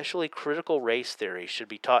agenda, especially critical race theory, should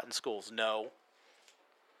be taught in schools? No.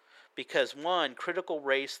 Because one, critical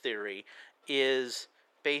race theory is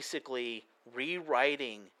basically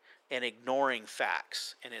rewriting and ignoring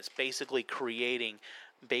facts, and it's basically creating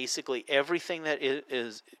everything that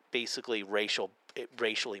is basically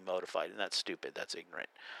racially motivated, and that's stupid. That's ignorant.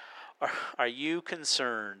 Are you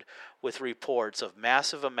concerned with reports of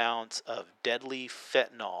massive amounts of deadly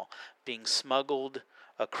fentanyl being smuggled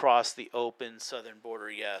across the open southern border?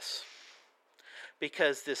 Yes,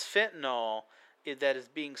 because this fentanyl that is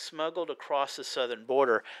being smuggled across the southern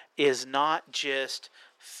border is not just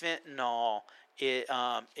fentanyl,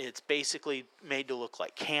 it's basically made to look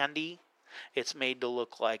like candy. It's made to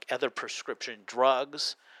look like other prescription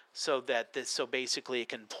drugs, so basically it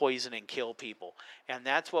can poison and kill people. And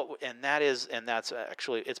that's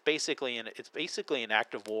actually it's basically an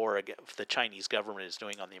act of war the Chinese government is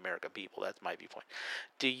doing on the American people. That's my viewpoint.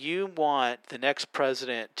 Do you want the next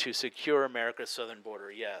president to secure America's southern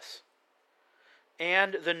border? Yes.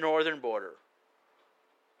 And the northern border?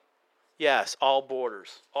 Yes, all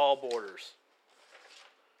borders. All borders.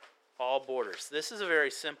 All borders. This is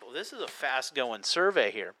a fast-going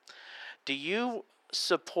survey here. Do you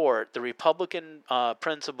support the Republican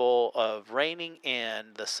principle of reining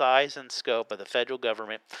in the size and scope of the federal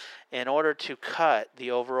government in order to cut the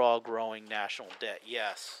overall growing national debt?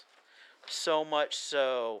 Yes. So much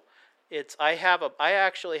so, I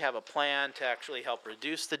actually have a plan to actually help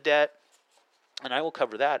reduce the debt, and I will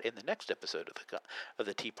cover that in the next episode of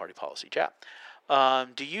the Tea Party Policy Chat.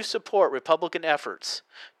 Do you support Republican efforts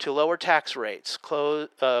to lower tax rates,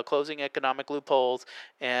 closing economic loopholes,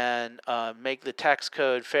 and make the tax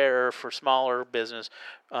code fairer for smaller business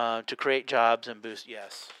to create jobs and boost?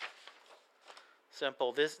 Yes.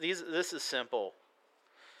 Simple. This is simple.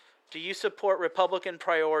 Do you support Republican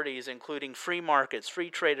priorities, including free markets, free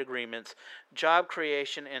trade agreements, job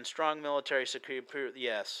creation, and strong military security?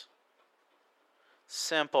 Yes.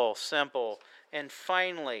 Simple. And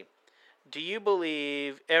finally, do you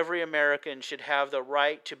believe every American should have the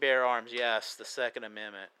right to bear arms? Yes, the Second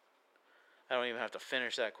Amendment. I don't even have to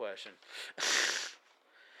finish that question.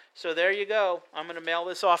 So there you go. I'm going to mail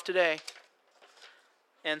this off today.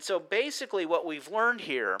 And so basically what we've learned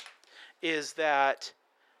here is that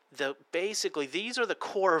these are the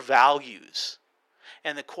core values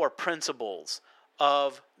and the core principles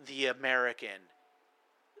of the American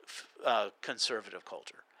conservative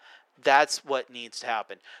culture. That's what needs to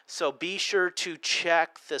happen. So be sure to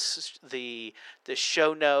check the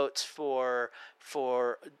show notes for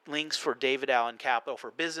links for David Allen Capital for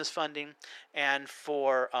business funding and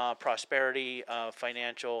for Prosperity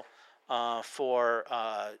Financial for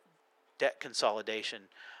debt consolidation.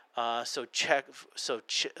 Debt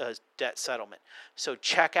settlement. So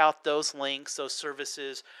check out those links, those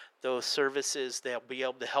services. They'll be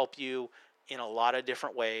able to help you in a lot of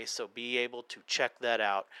different ways. So be able to check that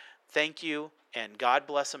out. Thank you, and God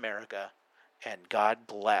bless America, and God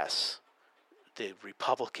bless the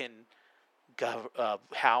Republican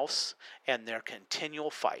House and their continual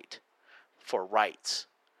fight for rights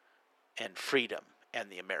and freedom and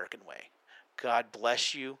the American way. God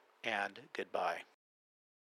bless you, and goodbye.